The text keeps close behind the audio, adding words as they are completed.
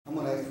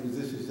the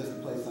musicians just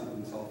to play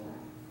something softly.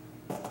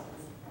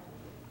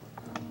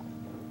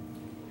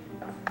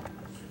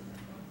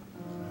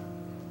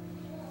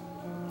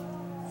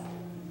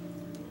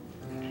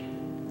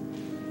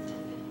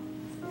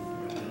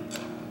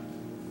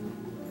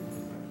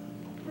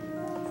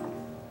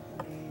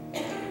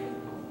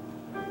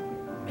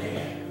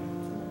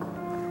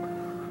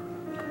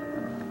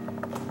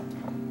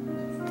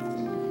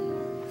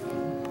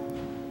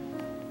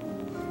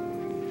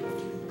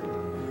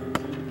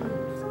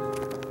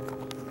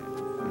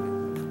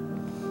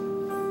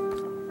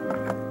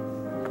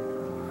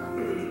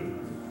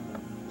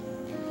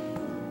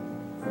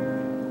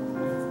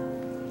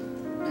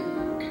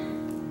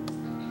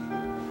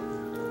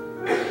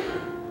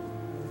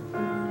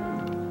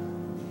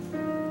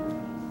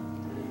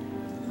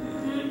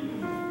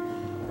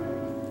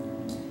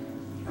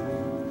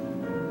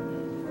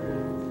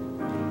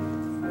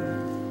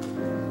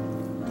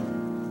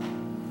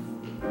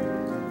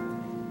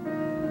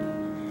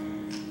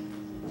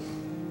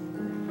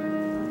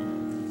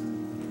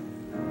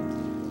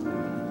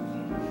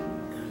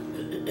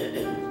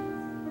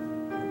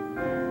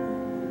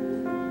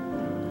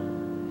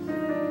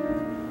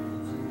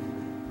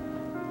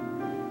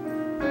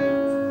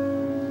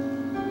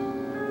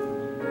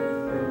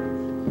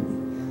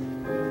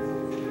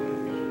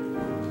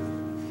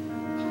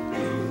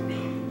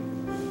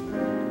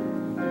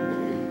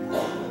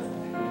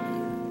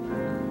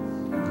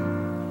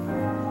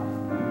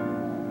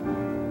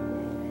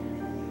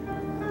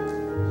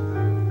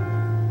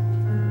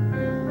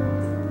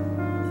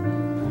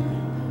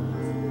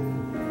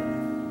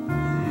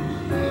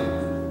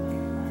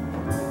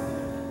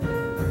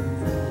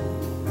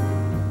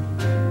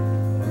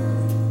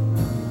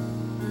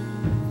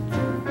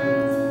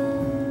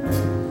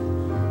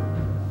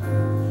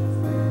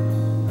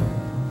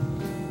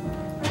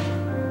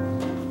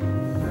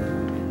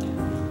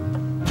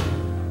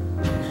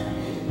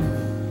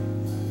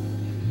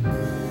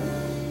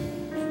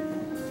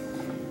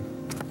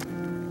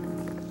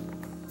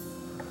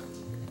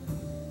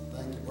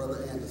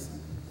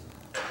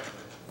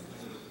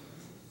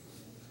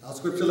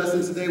 Scripture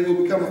lesson today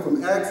will be coming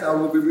from Acts. I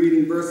will be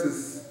reading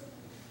verses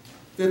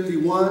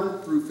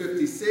 51 through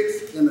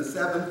 56 in the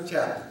 7th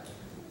chapter.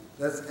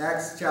 That's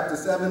Acts chapter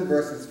 7,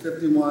 verses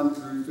 51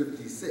 through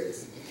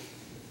 56.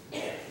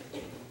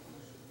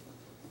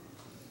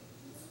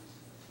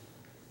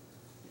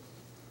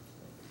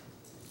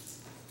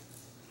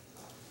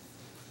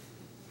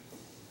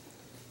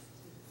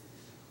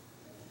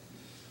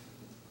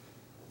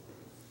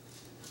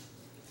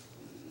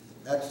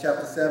 Acts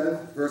chapter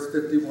 7, verse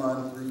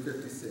 51 through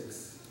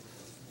 56.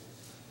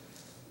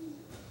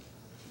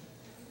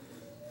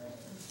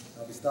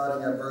 I'll be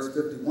starting at verse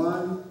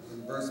 51,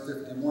 and verse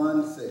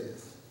 51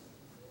 says,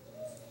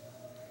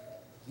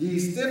 Ye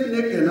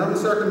stiff-necked and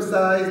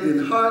uncircumcised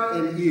in heart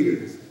and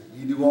ears,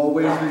 ye do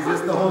always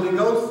resist the Holy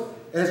Ghost,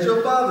 as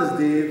your fathers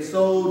did,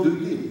 so do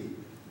ye.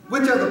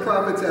 Which of the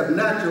prophets have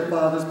not your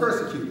fathers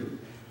persecuted?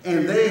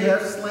 And they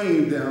have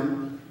slain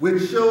them,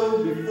 which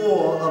showed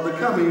before of the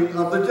coming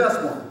of the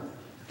just one,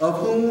 of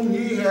whom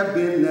ye have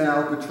been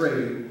now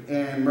betrayed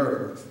and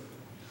murderers,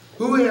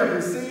 who have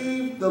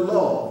received the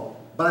law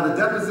by the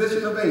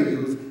deposition of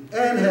angels,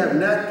 and have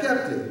not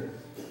kept it.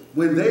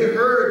 When they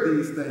heard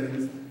these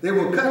things, they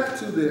were cut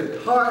to the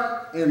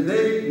heart, and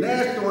they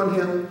gnashed on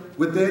him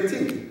with their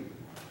teeth.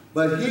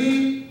 But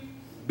he,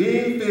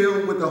 being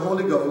filled with the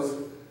Holy Ghost,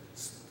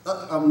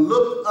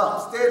 looked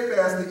up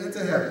steadfastly into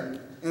heaven,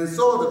 and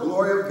saw the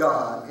glory of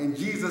God, and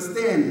Jesus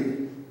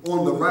standing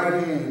on the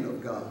right hand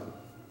of God,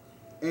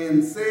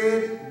 and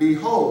said,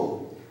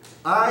 Behold,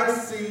 I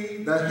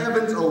see the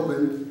heavens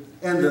opened,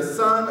 and the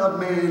Son of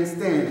Man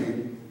standing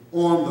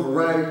on the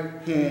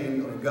right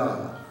hand of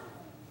God.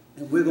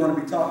 And we're going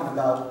to be talking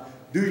about,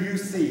 do you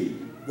see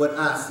what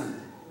I see?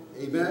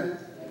 Amen?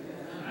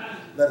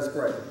 Let us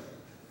pray.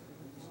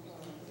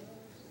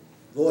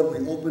 Lord,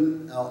 we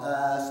open our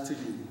eyes to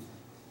you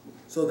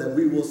so that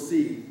we will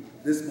see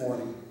this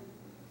morning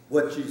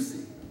what you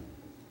see.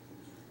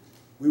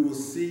 We will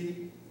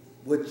see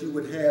what you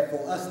would have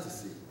for us to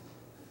see.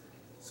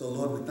 So,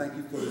 Lord, we thank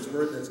you for this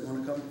word that's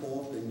going to come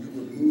forth, and you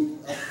will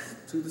move us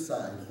to the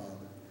side, Father,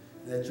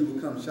 that you will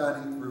come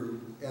shining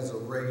through as a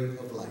ray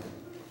of light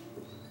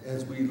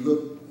as we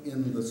look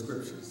in the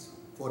scriptures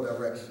for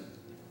direction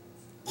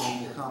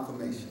and for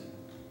confirmation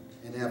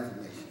and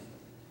affirmation.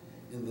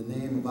 In the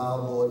name of our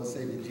Lord and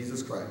Savior,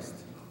 Jesus Christ.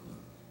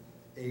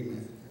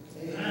 Amen.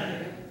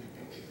 Amen.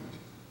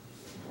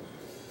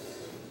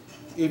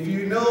 If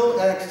you know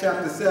Acts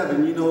chapter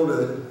 7, you know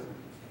the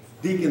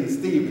Deacon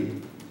Stephen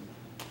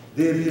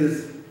did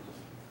his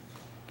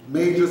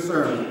major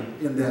sermon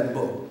in that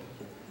book.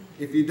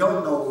 If you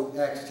don't know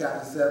Acts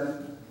chapter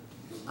 7,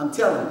 I'm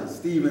telling you,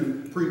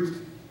 Stephen preached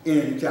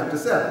in chapter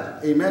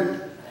 7.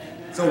 Amen?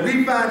 So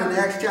we find in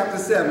Acts chapter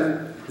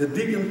 7, the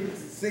Deacon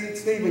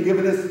Stephen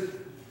giving his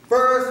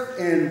first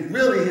and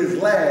really his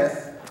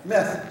last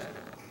message.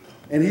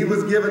 And he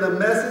was given a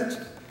message,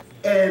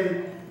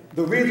 and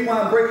the reason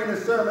why I'm breaking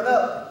this sermon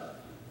up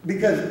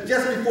because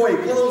just before he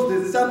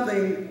closed it,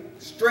 something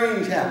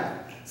strange happened.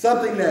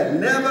 Something that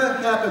never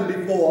happened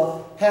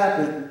before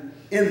happened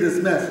in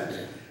this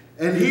message.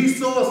 And he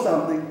saw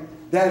something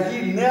that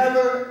he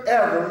never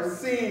ever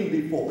seen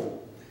before.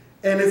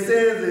 And it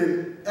says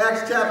in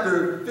Acts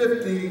chapter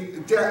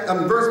 50,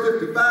 verse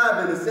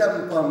 55 in the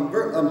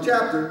 7th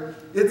chapter,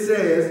 it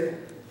says,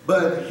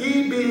 "But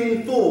he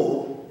being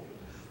full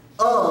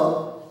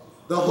of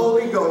the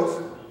Holy Ghost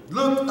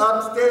looked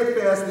up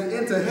steadfastly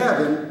into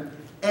heaven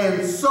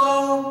and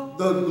saw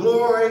the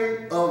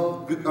glory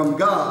of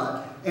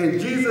God and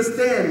Jesus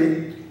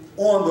standing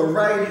on the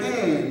right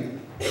hand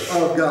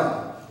of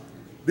God."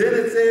 Then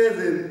it says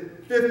in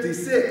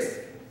 56,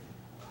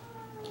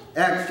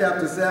 Acts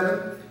chapter 7,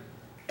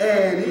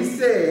 "And he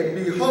said,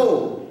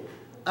 Behold,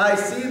 I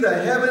see the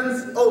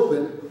heavens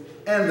open,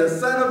 and the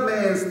Son of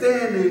Man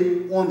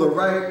standing on the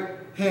right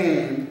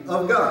hand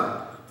of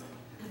God."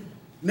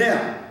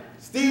 Now,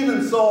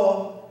 Stephen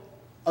saw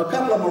a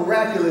couple of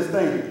miraculous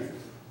things.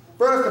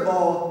 First of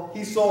all,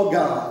 he saw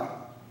God.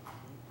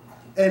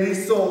 And he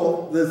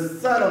saw the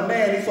Son of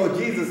Man, he saw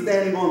Jesus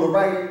standing on the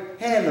right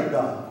hand of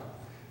God.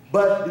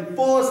 But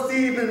before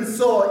Stephen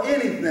saw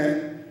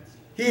anything,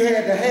 he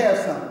had to have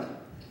something.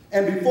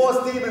 And before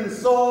Stephen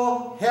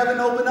saw heaven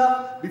open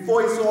up,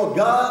 before he saw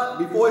God,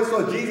 before he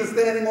saw Jesus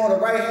standing on the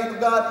right hand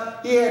of God,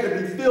 he had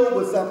to be filled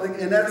with something,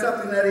 and that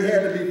something that he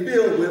had to be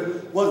filled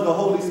with was the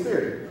Holy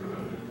Spirit.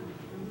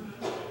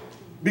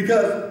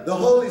 Because the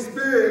Holy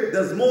Spirit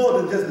does more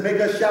than just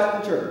make us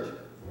shout in church.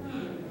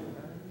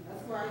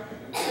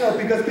 You know,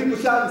 because people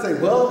shout and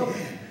say, well,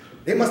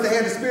 they must have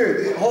had the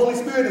Spirit. The Holy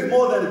Spirit is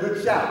more than a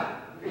good shout.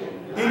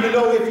 Even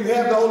though if you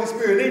have the Holy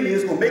Spirit in you,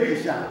 it's going to make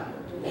you shout.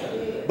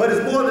 But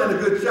it's more than a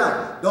good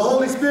shout. The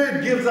Holy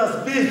Spirit gives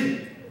us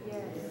vision.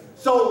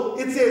 So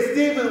it says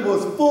Stephen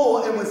was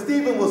full, and when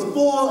Stephen was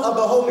full of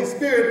the Holy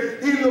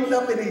Spirit, he looked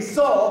up and he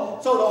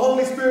saw. So the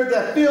Holy Spirit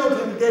that filled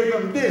him gave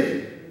him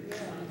vision.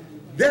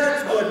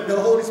 That's what the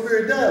Holy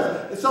Spirit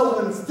does. And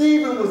so when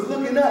Stephen was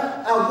looking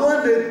up, I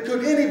wondered,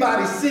 could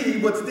anybody see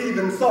what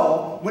Stephen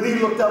saw when he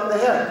looked up to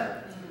heaven?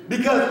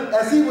 Because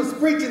as he was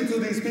preaching to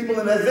these people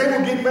and as they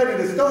were getting ready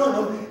to stone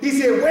him, he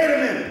said, wait a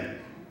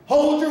minute,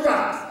 hold your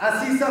rocks.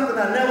 I see something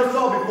I never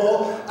saw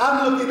before.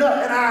 I'm looking up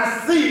and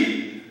I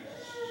see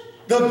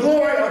the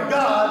glory of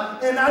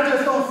God, and I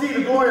just don't see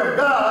the glory of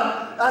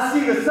God. I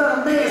see the Son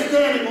of Man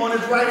standing on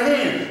his right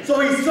hand. So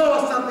he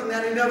saw something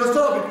that he never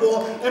saw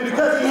before, and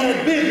because he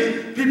had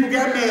vision, people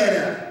got mad at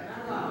him.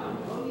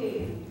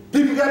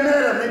 People got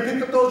mad at him. They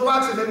picked up those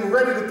rocks and they were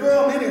ready to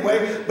throw them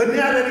anyway, but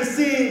now that he's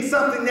seeing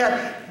something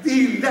that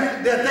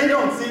they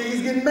don't see,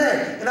 he's getting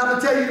mad. And I'm going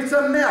to tell you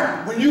something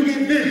now. When you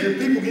get vision,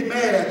 people get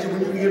mad at you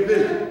when you get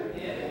vision.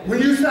 When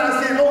you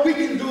start saying, oh, we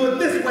can do it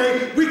this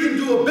way, we can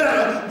do it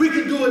better, we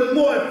can do it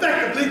more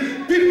effectively,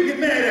 people get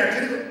mad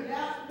at you.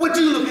 What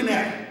you looking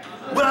at?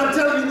 But I'm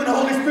telling you, when the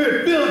Holy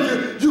Spirit fills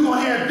you, you're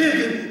going to have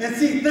vision and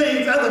see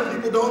things other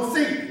people don't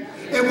see.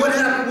 And what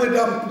happened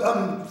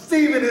with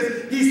Stephen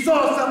is he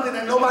saw something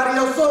that nobody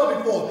else saw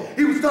before.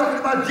 He was talking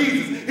about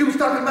Jesus. He was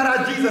talking about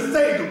how Jesus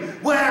saved him.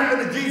 What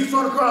happened to Jesus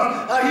on the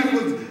cross? How he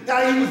was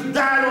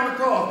died on the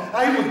cross.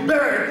 How he was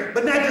buried.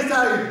 But not just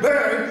how he was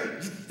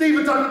buried.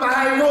 Stephen talked about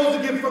how he rose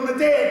again from the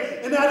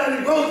dead. And now that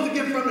he rose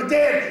again from the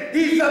dead,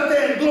 he's up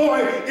there in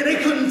glory, and they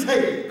couldn't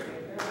take it.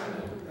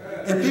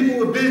 And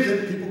people with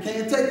vision, people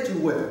can't take too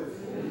well.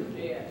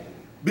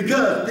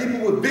 Because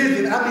people with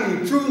vision, I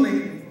mean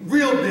truly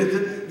real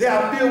vision, they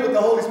are filled with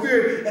the Holy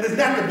Spirit, and it's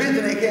not the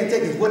vision they can't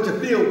take, it's what you're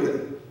filled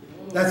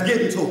with that's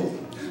getting to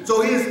them.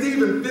 So here's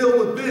Stephen filled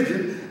with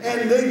vision,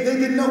 and they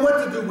didn't know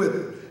what to do with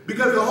it.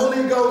 Because the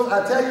Holy Ghost,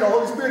 I tell you, the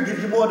Holy Spirit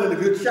gives you more than a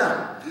good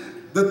shout.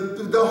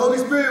 The Holy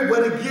Spirit,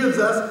 what it gives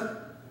us,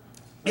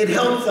 it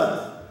helps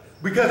us.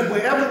 Because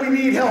wherever we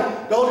need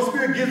help, the Holy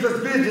Spirit gives us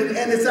vision,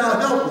 and it's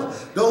our helper.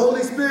 The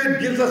Holy Spirit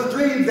gives us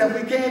dreams that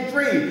we can't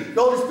dream.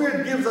 The Holy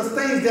Spirit gives us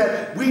things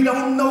that we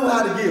don't know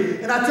how to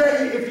give. And I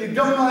tell you, if you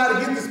don't know how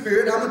to get the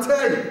Spirit, I'm going to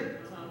tell you.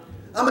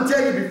 I'm going to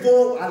tell you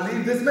before I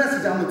leave this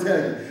message, I'm going to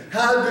tell you.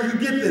 How do you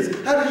get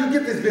this? How do you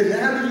get this vision?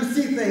 How do you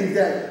see things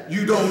that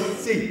you don't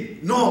see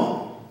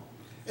normally?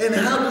 And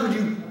how do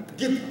you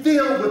get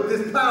filled with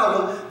this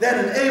power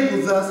that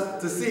enables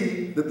us to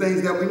see the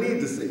things that we need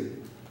to see?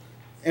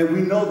 And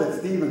we know that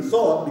Stephen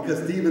saw it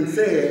because Stephen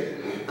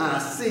said, I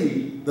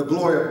see the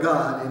glory of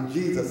God and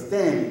Jesus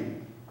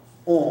standing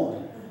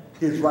on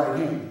his right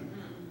hand.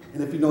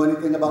 And if you know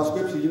anything about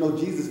Scripture, you know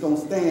Jesus don't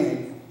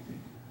stand.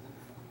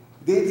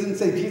 They didn't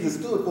say Jesus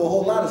stood for a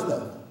whole lot of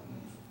stuff.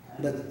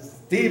 But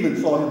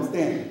Stephen saw him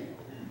standing.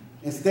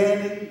 And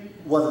standing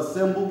was a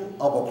symbol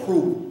of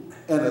approval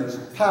and a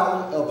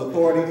power of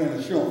authority and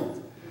assurance.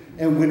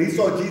 And when he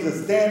saw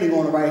Jesus standing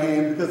on the right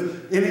hand, because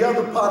in the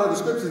other part of the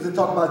scriptures, they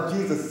talk about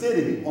Jesus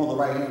sitting on the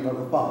right hand of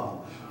the Father.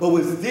 But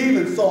when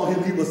Stephen saw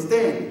him, he was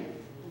standing.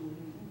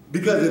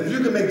 Because if you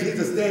can make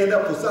Jesus stand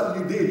up for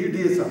something you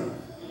did something.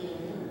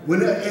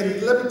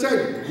 And let me tell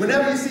you,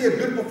 whenever you see a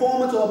good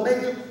performance or a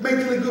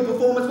majorly good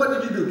performance, what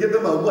did you do? Give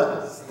them a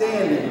what?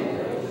 Standing.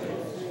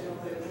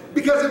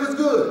 Because it was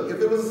good.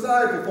 If it was a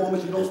side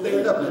performance, you don't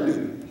stand up and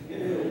do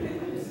it.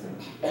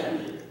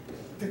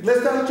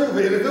 Let's tell the truth.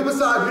 If it was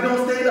side, we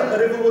don't stand up.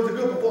 But if it was a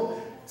good performance,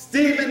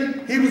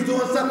 Stephen, he was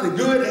doing something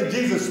good, and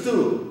Jesus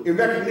stood in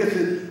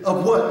recognition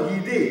of what he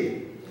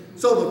did.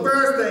 So the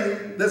first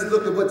thing, let's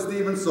look at what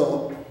Stephen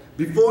saw.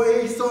 Before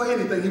he saw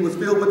anything, he was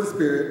filled with the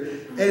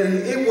Spirit, and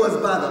it was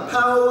by the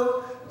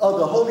power of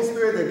the Holy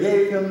Spirit that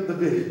gave him the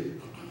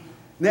vision.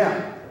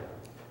 Now,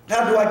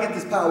 how do I get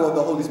this power of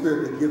the Holy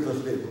Spirit that gives us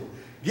vision?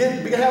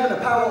 Having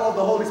the power of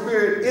the Holy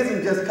Spirit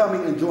isn't just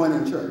coming and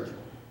joining church.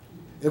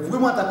 If we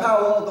want the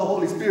power of the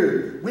Holy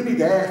Spirit, we need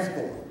to ask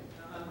for it.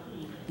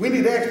 We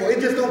need to ask for it.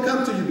 It just don't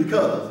come to you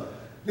because.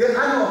 I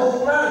know a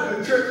whole lot of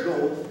good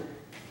churchgoers,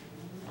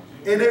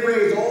 and they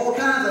raise all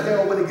kinds of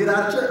hell when they get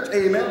out of church.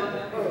 Amen.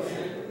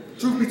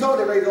 Truth be told,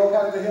 they raise all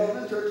kinds of hell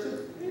in church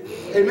too.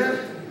 Amen.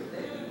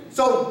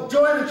 So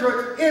joining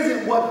church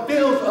isn't what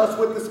fills us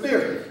with the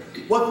Spirit.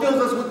 What fills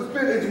us with the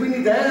Spirit is we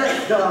need to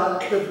ask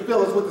God to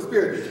fill us with the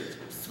Spirit.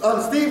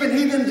 Stephen,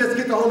 he didn't just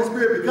get the Holy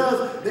Spirit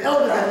because the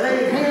elders had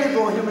laid hands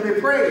on him and they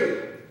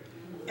prayed.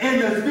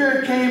 And the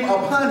Spirit came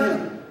upon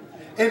him.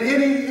 In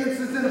any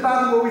instance in the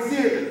Bible where we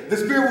see it, the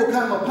Spirit will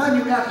come upon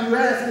you after you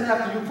ask and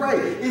after you pray.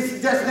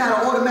 It's just not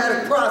an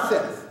automatic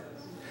process.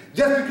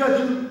 Just because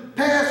you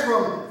pass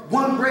from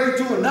one grade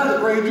to another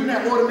grade, you're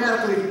not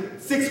automatically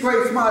 6th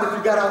grade smart if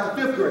you got out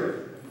the 5th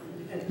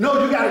grade.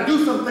 No, you got to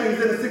do some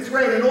things in the 6th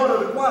grade in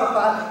order to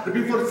qualify to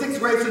be for the 6th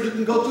grade so you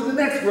can go to the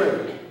next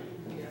grade.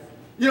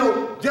 You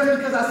know, just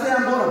because I say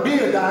I'm going to be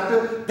a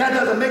doctor, that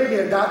doesn't make me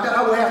a doctor.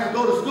 I will have to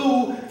go to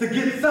school to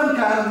get some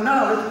kind of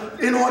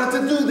knowledge in order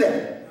to do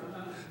that.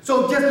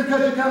 So just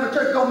because you come to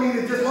church don't mean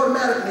it just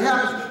automatically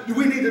happens.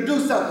 We need to do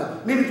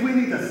something. We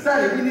need to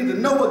study. We need to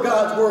know what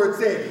God's word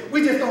says.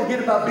 We just don't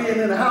get about being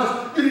in the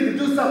house. You need to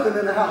do something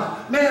in the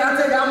house. Man, I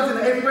tell you, I was in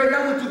the 8th grade.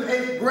 I went to the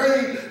 8th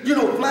grade,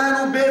 flying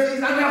on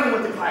beds. I never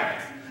went to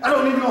class. I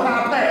don't even know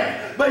how I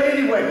passed. But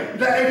anyway,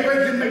 the 8th grade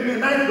didn't make me a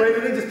 9th grader.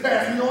 They just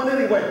passed me on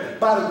anyway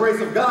by the grace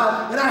of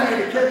God, and I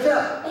had to catch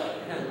up.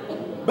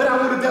 But I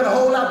would have done a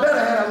whole lot better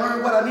had I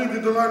learned what I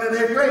needed to learn in the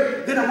 8th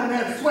grade. Then I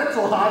wouldn't have to sweat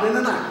so hard in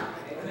the night.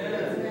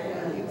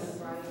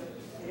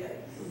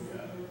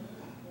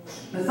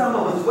 And some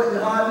of us sweating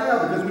hard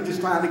now because we're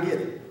just trying to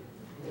get it.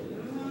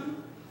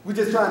 We're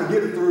just trying to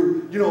get it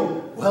through,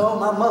 well,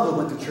 my mother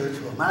went to church,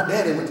 or my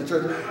daddy went to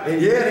church,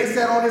 and yeah, they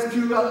sat on this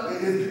pew up,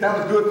 that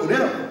was good for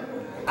them.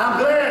 I'm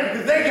glad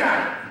because they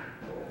got it.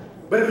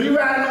 But if you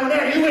riding on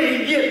that, you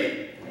ain't getting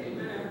it.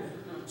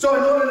 So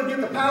in order to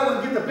get the power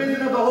and get the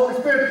vision of the Holy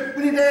Spirit,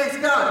 we need to ask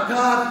God,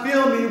 God,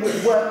 fill me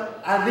with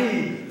what I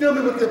need. Fill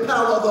me with the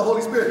power of the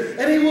Holy Spirit.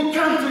 And he will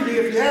come to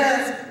you if you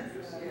ask.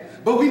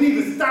 But we need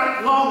to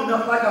stop long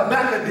enough like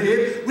Rebecca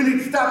did. We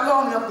need to stop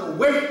long enough to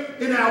wait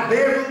in our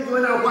bedrooms or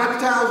in our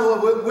watchtowers or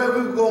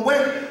wherever we're going to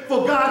wait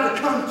for God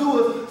to come to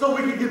us so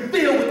we can get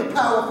filled with the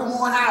power from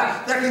on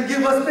high that can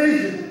give us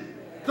vision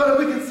so that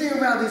we can see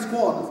around these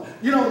corners.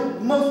 A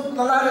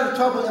lot of the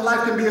trouble in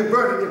life can be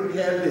averted if we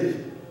have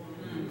vision.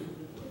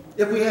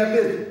 If we have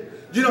vision.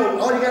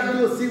 All you got to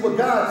do is see what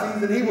God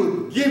sees and he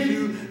will give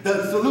you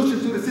the solution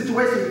to the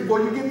situation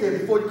before you get there,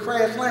 before you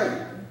crash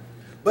land.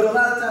 But a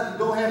lot of times we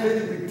don't have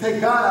vision. We take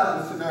God out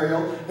of the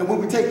scenario, and when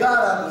we take God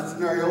out of the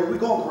scenario, we're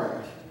going to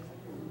crash.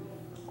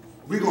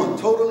 We're going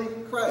to totally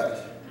crash.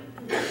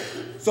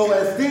 So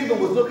as Stephen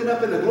was looking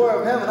up in the glory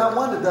of heaven, I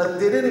wondered,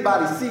 did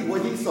anybody see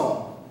what he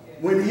saw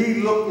when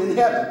he looked in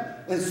heaven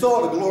and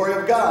saw the glory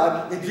of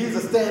God and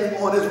Jesus standing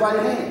on his right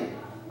hand?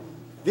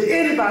 Did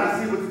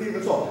anybody see what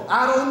Stephen saw?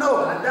 I don't know.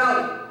 I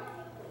doubt it.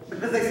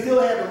 Because they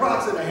still had the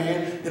rocks in their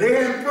hand. They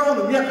hadn't thrown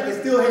them yet, but they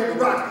still had the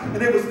rocks, and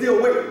they were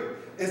still waiting.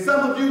 And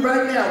some of you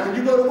right now, when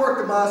you go to work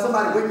tomorrow,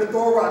 somebody waiting to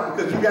throw a rock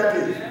because you got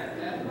vision.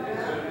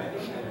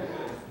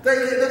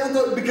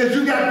 Because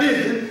you got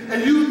vision,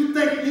 and you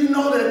think you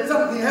know that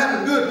something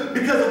happened good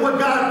because of what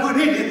God put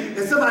in you,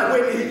 and somebody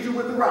waiting to hit you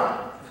with the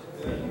rock.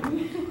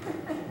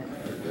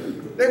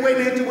 They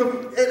waiting to hit you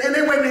with, and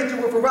they waiting to hit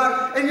you with a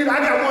rock, and I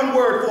got one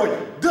word for you: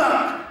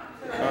 duck.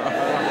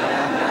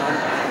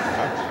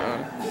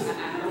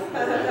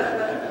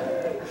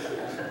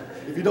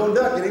 If you don't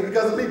duck, it ain't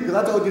because of me, because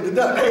I told you to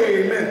duck.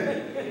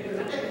 Amen.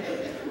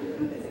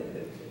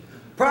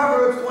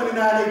 Proverbs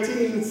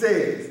 29:18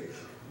 says,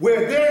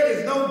 where there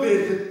is no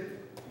vision,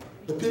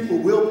 the people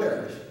will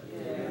perish.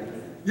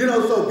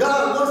 So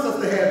God wants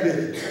us to have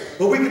vision.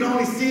 But we can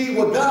only see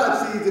what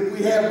God sees if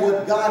we have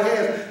what God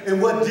has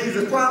and what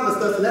Jesus promised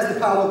us, and that's the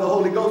power of the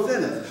Holy Ghost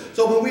in us.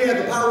 So when we have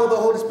the power of the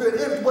Holy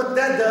Spirit, what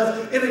that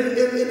does, it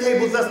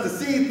enables us to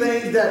see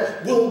things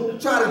that will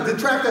try to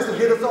detract us and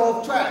get us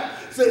off track.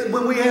 So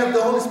when we have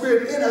the Holy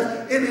Spirit in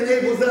us, it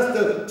enables us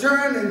to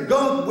turn and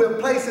go with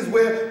places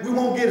where we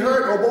won't get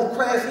hurt or won't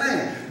crash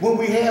land when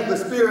we have the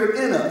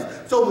Spirit in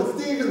us. So when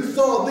Stephen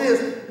saw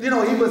this, he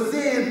was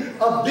seeing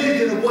a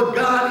vision of what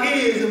God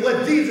is and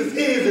what Jesus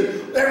is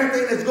and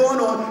everything that's going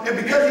on. And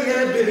because he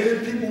had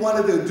vision, people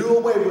wanted to do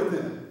away with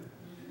him.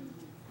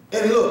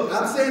 And look,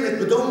 I'm saying this,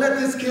 but don't let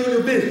this kill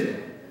your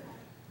vision.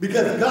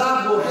 Because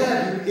God will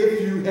have you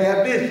if you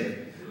have vision.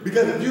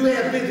 Because if you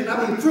have vision,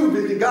 I mean true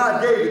vision,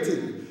 God gave it to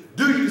you.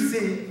 Do you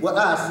see what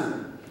I see?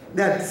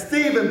 Now,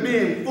 Stephen,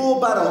 being full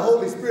by the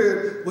Holy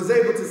Spirit, was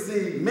able to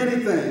see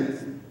many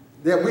things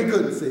that we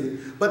couldn't see.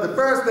 But the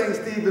first thing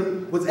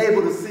Stephen was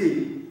able to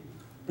see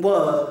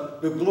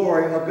was the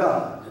glory of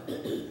God.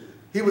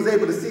 He was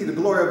able to see the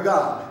glory of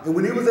God. And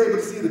when he was able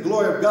to see the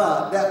glory of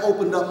God, that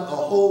opened up a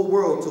whole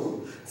world to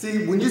him.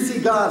 See, when you see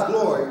God's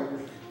glory,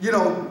 you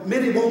know,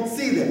 many won't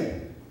see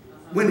that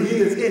when he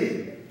is in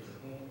it.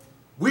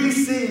 We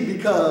see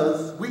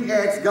because we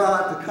ask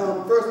God to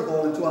come, first of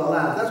all, into our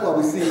lives. That's why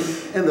we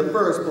see in the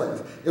first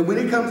place. And when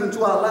he comes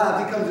into our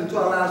lives, he comes into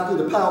our lives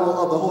through the power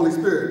of the Holy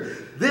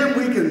Spirit. Then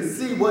we can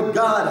see what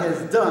God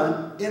has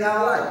done in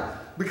our life.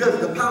 Because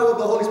the power of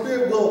the Holy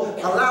Spirit will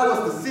allow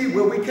us to see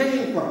where we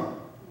came from.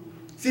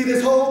 See,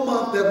 this whole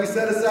month that we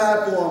set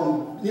aside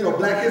for,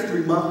 Black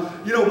History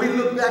Month, we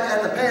look back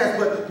at the past,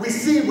 but we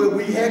see where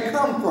we had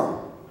come from.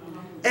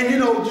 And you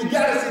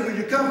got to see where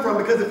you come from,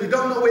 because if you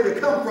don't know where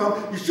you come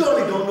from, you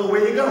surely don't know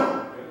where you're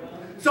going.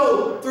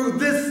 So through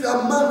this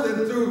month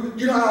and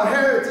through, our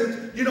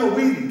heritage,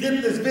 we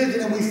get this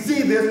vision and we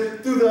see this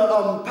through the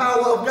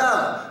power of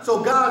God.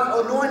 So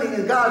God's anointing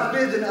and God's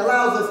vision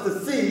allows us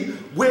to see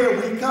where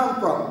we come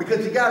from,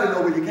 because you got to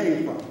know where you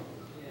came from.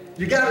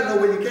 You got to know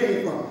where you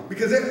came from.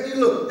 Because if you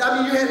look, you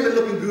hadn't been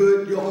looking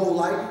good your whole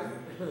life.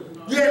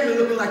 You hadn't been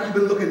looking like you've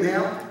been looking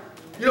now.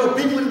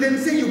 People didn't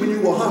see you when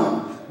you were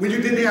hungry, when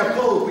you didn't have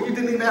clothes, when you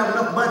didn't even have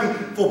enough money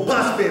for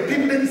bus fare.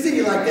 People didn't see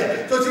you like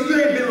that. So see,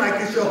 you ain't been like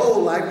this your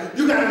whole life.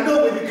 You got to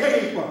know where you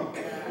came from.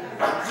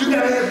 You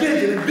got to have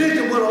vision, and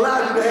vision will allow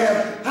you to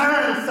have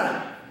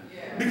hindsight.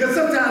 Because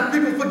sometimes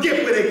people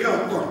forget where they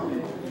come from.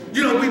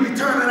 We be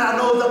turning our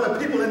nose up at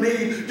people in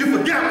need. You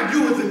forgot when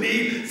you was in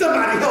need.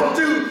 Somebody helped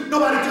you.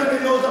 Nobody turned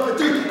their nose up at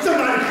you.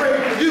 Somebody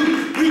prayed for you.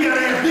 We got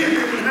to have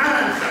vision and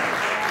hindsight.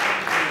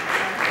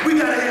 We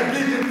got to have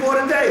vision for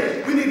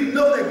today. We need to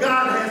know that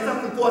God has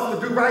something for us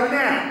to do right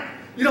now.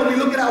 We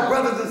look at our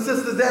brothers and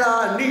sisters that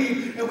are in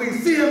need, and we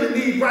see them in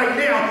need right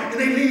now, and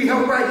they need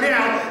help right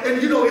now.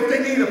 And if they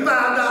need a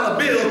 $5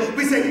 bill,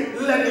 we say,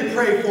 let me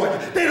pray for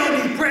you. They don't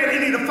need prayer, they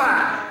need a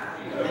 $5.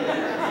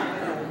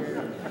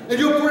 And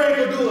your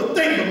prayer will do a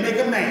thing to make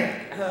a man.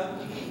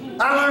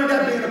 I learned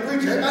that being a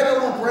preacher. I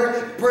don't want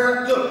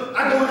prayer. Look,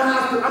 I go in the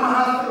hospital. I'm a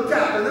hospital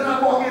chaplain. Then I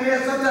walk in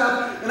there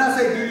sometimes and I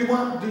say, do you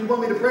want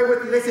me to pray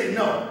with you? They say,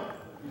 no.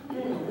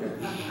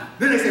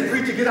 Then they say,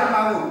 preacher, get out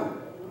my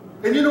room.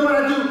 And you know what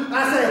I do?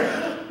 I say,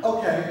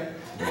 okay.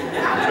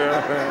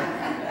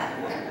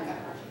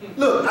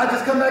 Look, I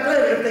just come back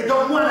later. If they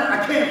don't want it,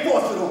 I can't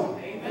force it on them.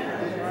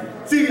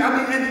 See, I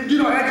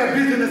got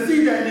vision to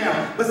see that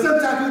now. But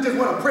sometimes we just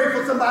want to pray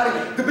for somebody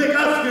to make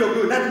us feel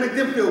good, not to make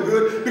them feel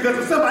good. Because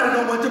if somebody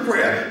don't want your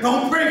prayer,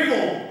 don't pray for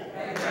them.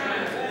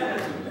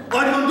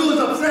 All you're going to do is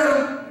upset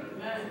them.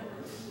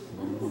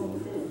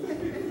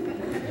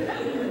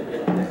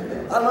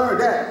 I learned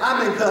that.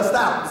 I've been cussed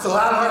out, so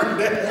I learned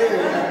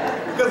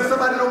that. Because if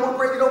somebody don't want to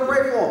pray, you don't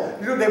pray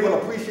for them. They will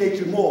appreciate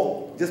you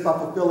more just by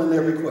fulfilling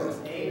their request.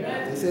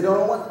 Amen. They say they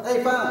don't want,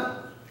 hey, fine.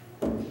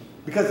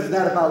 Because it's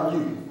not about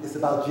you, it's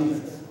about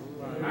Jesus.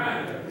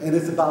 And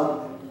it's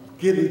about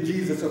getting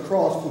Jesus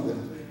across to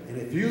them. And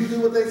if you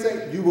do what they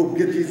say, you will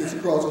get Jesus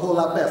across a whole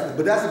lot faster.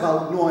 But that's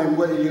about knowing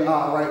where you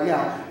are right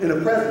now in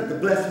the present, to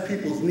bless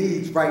people's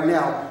needs right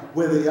now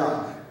where they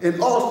are.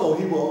 And also,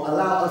 he will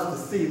allow us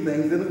to see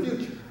things in the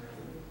future.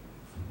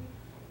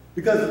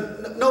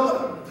 Because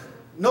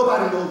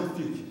nobody knows the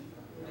future.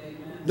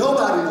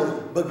 Nobody knows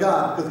it but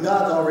God, because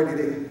God's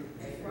already there.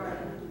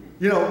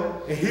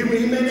 And he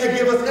may not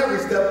give us every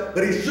step,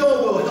 but he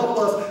sure will help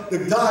us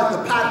to dodge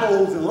the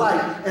potholes in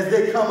life as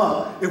they come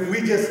up if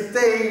we just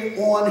stay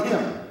on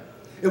him.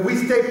 If we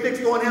stay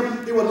fixed on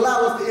him, he will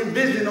allow us to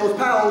envision those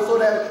potholes so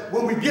that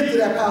when we get to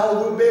that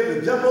pothole, we'll be able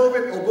to jump over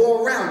it or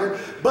go around it.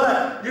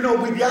 But, we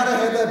got to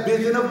have that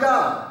vision of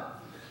God.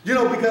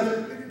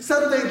 Because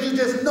some things you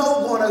just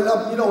know going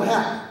to,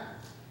 happen.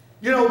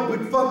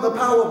 From the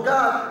power of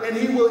God, and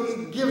he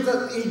gives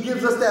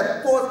us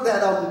that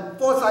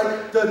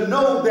foresight to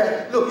know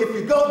that, look, if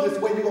you go this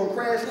way, you're going to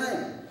crash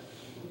land.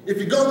 If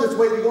you go this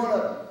way,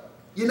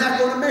 you're not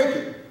going to make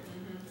it.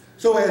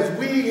 So as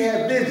we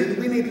have vision,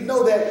 we need to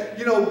know that,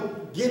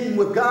 getting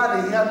with God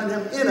and having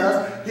him in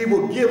us, he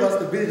will give us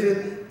the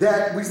vision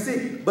that we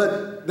see.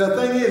 But the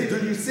thing is,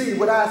 do you see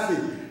what I see?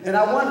 And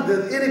I wonder,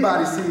 does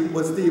anybody see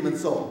what Stephen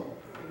saw?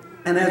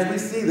 And as we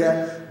see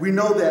that, we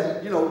know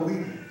that, we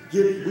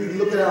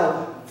look at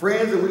our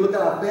friends and we look at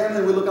our family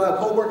and we look at our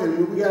co-workers, and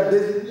when we got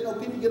vision,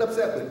 people get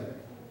upset with you.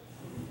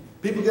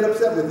 People get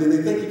upset with you and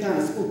they think you're kind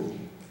of spooky.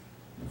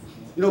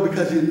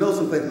 Because you know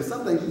some things, but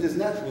some things you just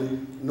naturally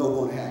know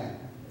going to happen.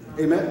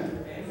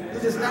 Amen? You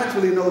just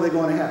naturally know they're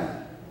going to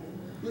happen.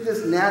 You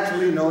just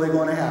naturally know they're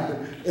going to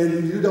happen.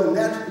 And you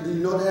naturally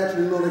know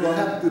they're going to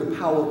happen through the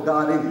power of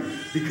God in you,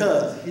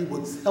 because he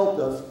would help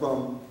us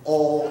from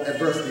all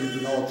adversities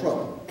and all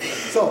trouble.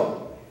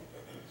 So,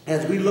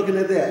 as we looking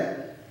at that,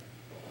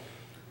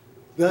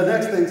 the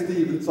next thing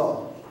Stephen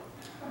saw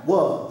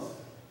was,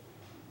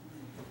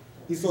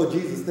 he saw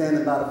Jesus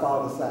standing by the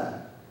Father's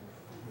side.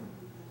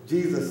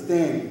 Jesus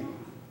standing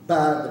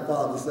by the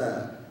Father's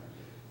side.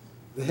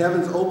 The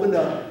heavens opened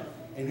up,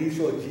 and he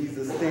saw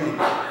Jesus standing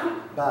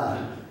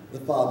by the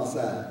Father's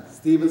side.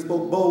 Stephen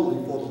spoke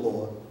boldly for the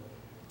Lord,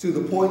 to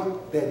the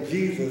point that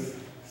Jesus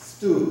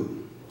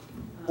stood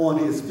on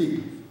his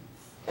feet,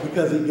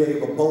 because he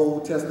gave a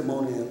bold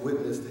testimony and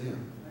witness to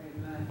him.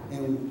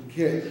 And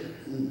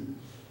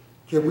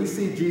can we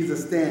see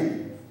Jesus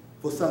standing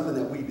for something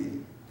that we did?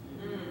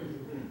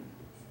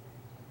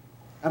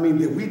 I mean,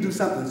 did we do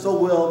something so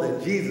well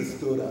that Jesus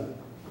stood up?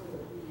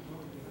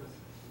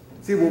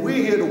 See, when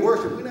we're here to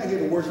worship, we're not here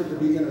to worship to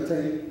be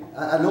entertained.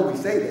 I know we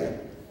say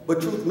that, but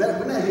truth matters,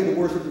 we're not here to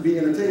worship to be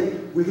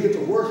entertained. We're here to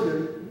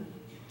worship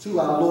to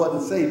our Lord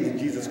and Savior,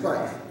 Jesus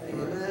Christ.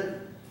 Amen.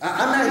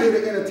 I'm not here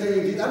to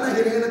entertain you. I'm not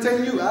here to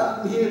entertain you.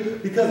 I'm here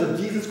because of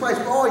Jesus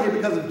Christ. We're all here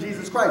because of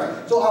Jesus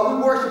Christ. So are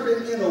we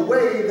worshiping in a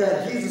way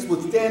that Jesus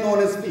would stand on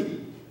his feet?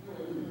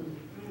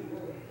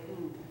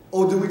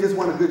 Or do we just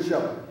want a good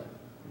show?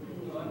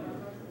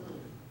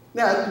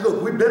 Now,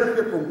 look, we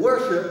benefit from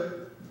worship,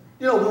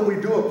 when we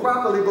do it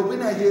properly, but we're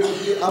not here to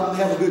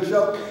have a good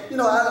show.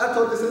 I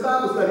told this in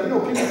Bible study.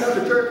 People come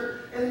to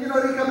church, and, they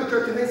come to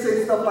church and they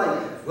say stuff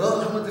like,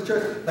 well, I went to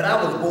church, but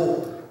I was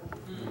bored.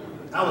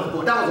 That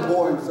was a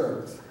boring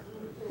service.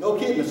 No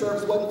kidding, the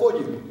service wasn't for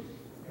you.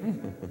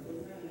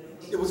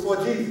 It was for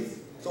Jesus.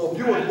 So if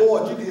you were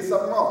bored, you did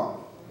something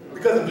wrong.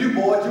 Because if you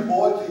bored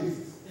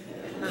Jesus.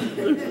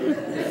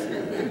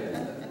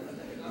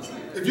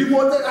 If you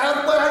bored,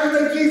 how do you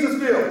think Jesus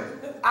feels?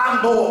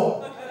 I'm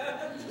bored.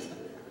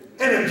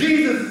 And if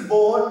Jesus is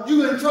bored,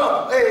 you're in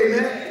trouble.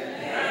 Amen.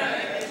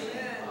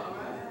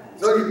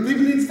 So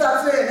people need to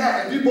stop saying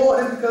that. If you're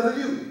bored, it's because of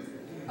you.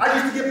 I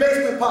used to get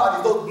basement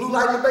parties, those blue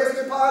light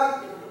basement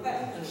parties.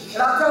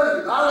 And I'm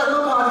telling you, I like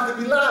my parties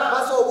to be live. If I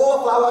saw a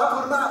wallflower, I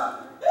put them out.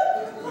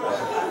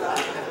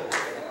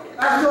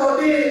 I sure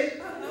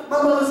did. My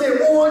mother said,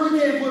 Warren, you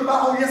can't put them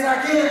out. Oh, yes, I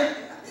can.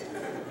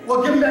 Well,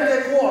 give me back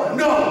that quarter.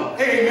 No.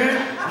 Hey, man,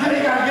 you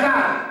ain't got to get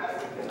out.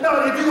 No,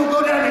 if you're going to go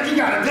down there, you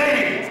got to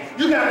dance.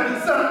 You got to do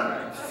something.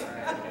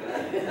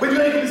 But you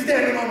ain't going to be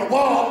standing on the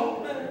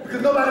wall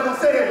because nobody's going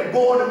to say they were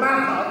bored in my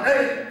house.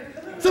 Hey,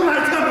 somebody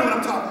tell me what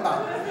I'm talking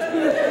about. I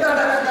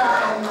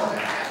don't know.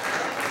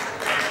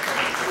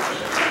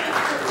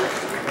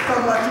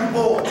 Talking about you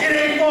bored. It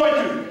ain't for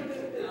you.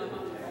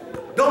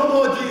 Don't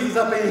bore Jesus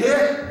up in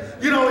here.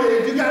 If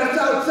you got to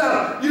shout.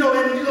 And you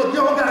don't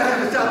got to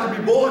have a shout to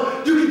be bored.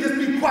 You can just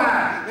be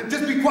quiet. And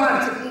just be quiet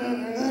and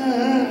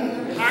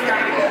say, I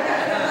got it.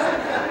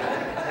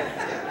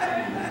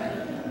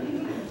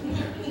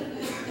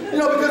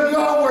 Because we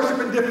all worship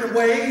in different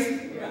ways.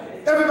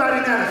 Everybody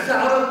not a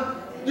shouter.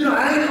 I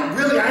ain't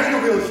a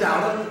real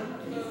shouter.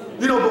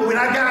 But when I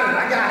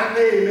got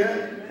it,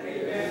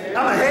 amen.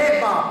 I'm a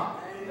head bobber.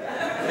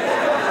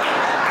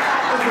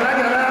 That's when I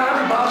got out, I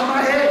be bobbing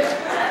my head.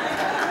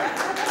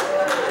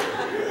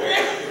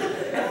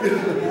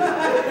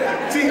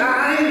 See, I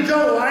ain't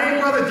Joe, I ain't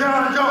Brother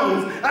John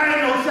Jones. I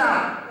ain't no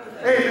shouter.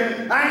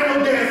 Amen. I ain't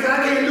no dancer, I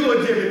can't do a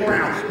Jimmy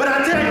Brown. But I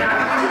tell you,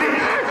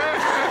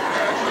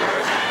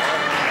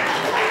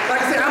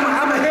 like I said, I'm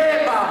a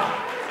head bobber.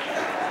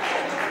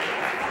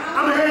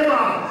 I'm a head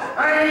bobber.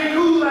 I ain't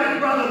cool like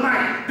Brother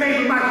Mike,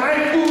 David Michael. I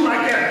ain't cool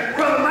like that.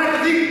 Brother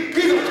Michael,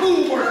 he's a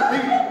cool person.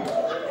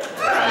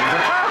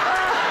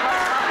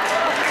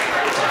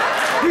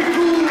 He's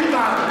cool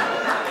about it.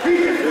 He's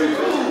just too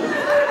cool.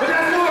 But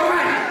that's all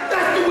right.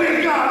 That's the way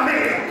God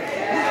made him.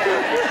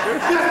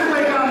 That's the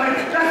way God made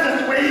him. That's just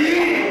the way he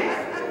is.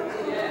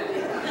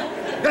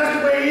 That's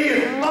the way he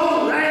is.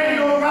 Oh, I ain't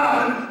no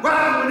Robin.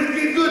 Robin, when it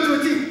gets good to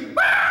a teeth.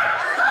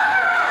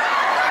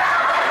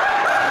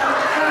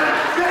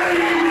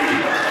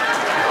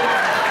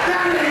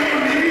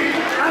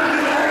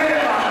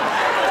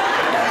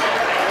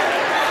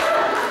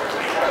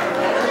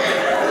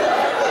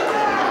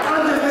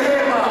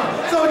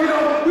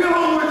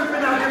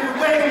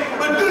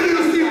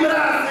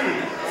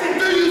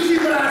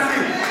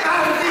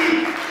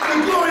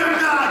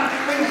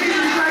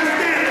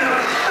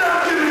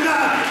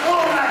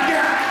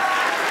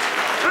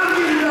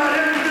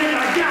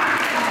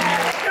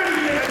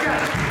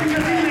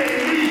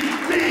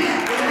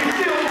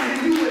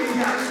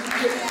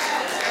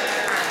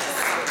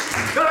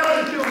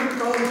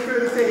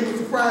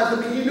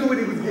 He knew what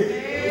he was getting.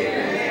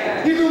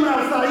 Yeah. He knew when I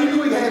was talking. He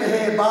knew he had a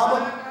head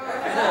bobber.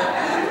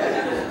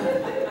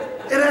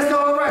 And that's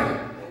all right.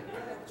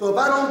 So if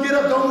I don't get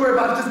up, don't worry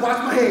about it. Just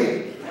watch my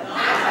head.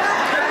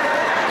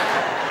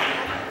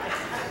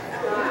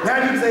 Now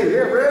you can say,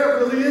 yeah, we're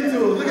really into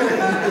it. Look at it.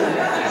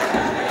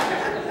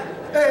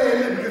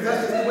 Hey, because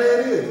that's just the way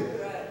it is.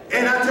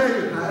 And I tell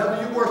you,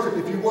 however you worship,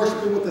 if you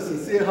worship him with a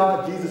sincere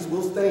heart, Jesus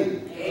will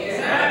stand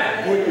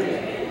for you.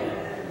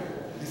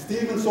 And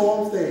Stephen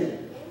saw him stand.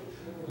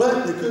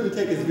 But they couldn't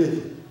take his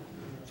vision.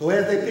 So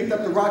as they picked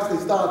up the rocks, they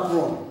started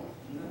throwing.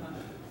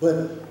 But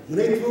when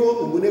they threw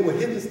them and when they were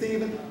hitting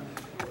Stephen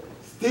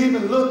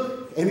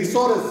looked and he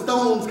saw the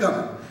stones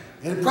coming.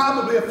 And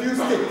probably a few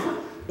sticks.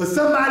 But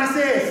somebody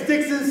said,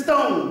 sticks and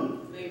stones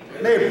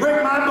may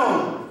break my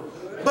bone,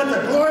 but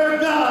the glory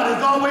of God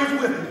is always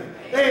with me.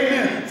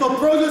 Amen. So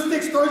throw your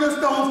sticks, throw your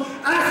stones.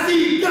 I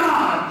see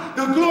God,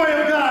 the glory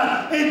of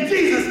God, and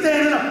Jesus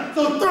standing up.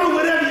 So throw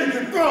whatever you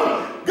can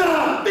throw.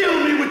 God,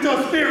 fill me with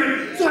your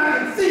spirit so I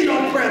can see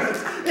your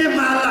presence in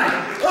my life.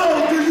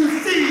 Oh, do you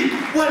see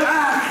what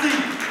I see?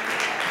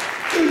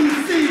 Do you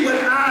see what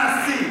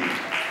I see?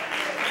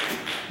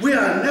 We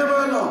are never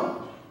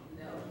alone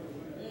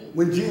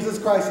when Jesus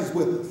Christ is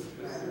with us.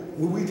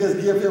 When we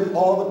just give him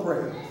all the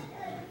praise.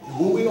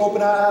 When we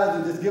open our eyes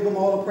and just give him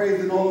all the praise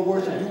and all the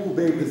worship, you will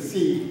be able to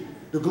see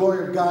the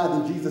glory of God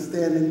and Jesus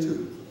standing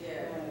too.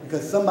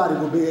 Because somebody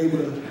will be able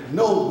to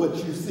know what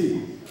you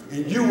see.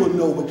 And you will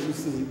know what you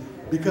see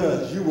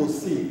because you will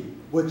see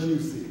what you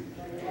see.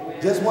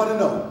 Just want to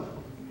know,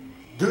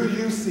 do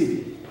you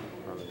see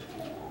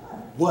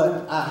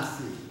what I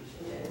see?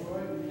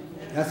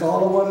 That's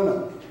all I want to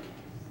know.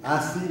 I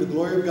see the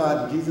glory of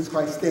God and Jesus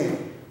Christ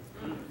standing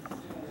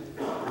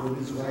with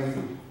his right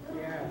hand.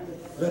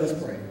 Let us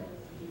pray.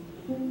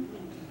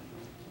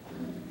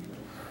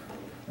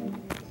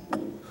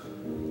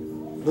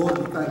 Lord,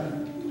 we thank you.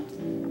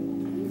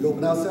 We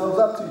open ourselves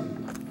up to you,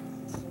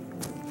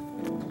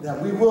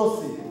 that we will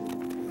see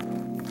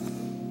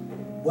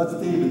what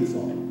Stephen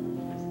saw,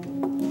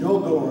 your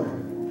glory,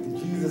 and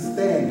Jesus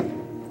standing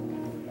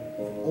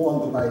on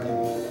the right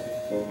hand.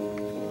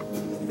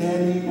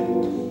 Standing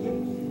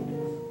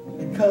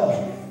because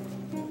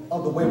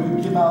of the way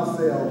we give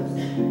ourselves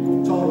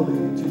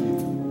totally to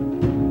you.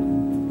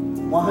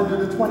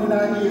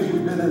 129 years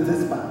we've been in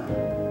this body.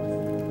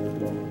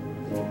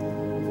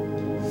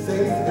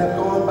 Saints have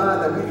gone by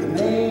that we can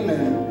name,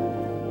 and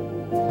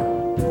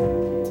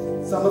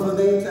some of the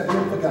names have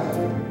been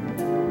forgotten.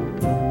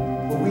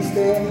 But we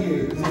stand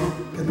here just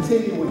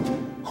continuing to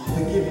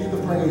give you the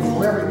praise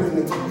for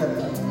everything that you have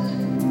done.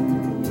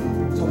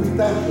 So we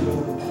thank you,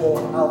 Lord, for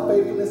our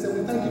faithfulness, and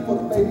we thank you for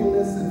the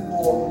faithfulness and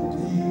for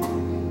the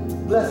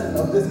blessing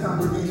of this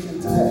congregation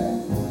today.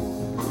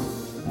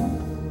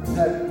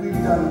 That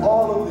we've done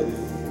all of this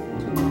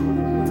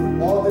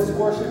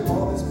worship,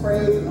 all this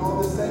praise, and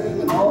all this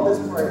singing, and all this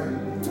prayer,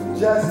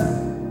 just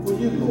for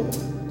you, Lord.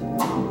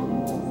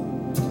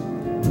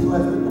 So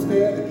as we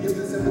prepare to give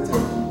this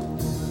invitation,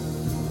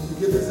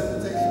 because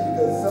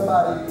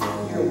somebody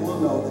here will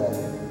know that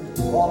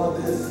all of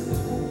this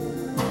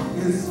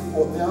is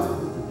for them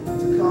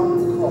to come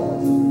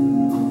across,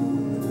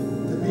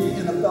 to be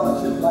in a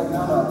fellowship like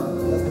none other.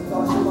 That's the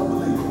fellowship of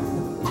believers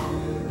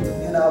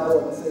in our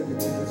Lord and Savior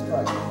Jesus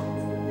Christ.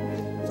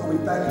 So we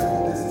thank you for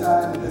this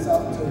time and this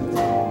opportunity.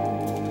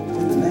 In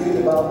the name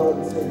of our Lord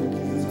and Savior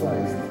Jesus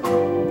Christ.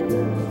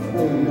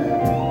 Amen.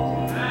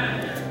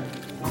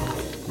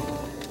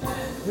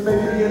 You may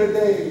be here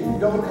today and you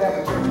don't have a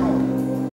church home.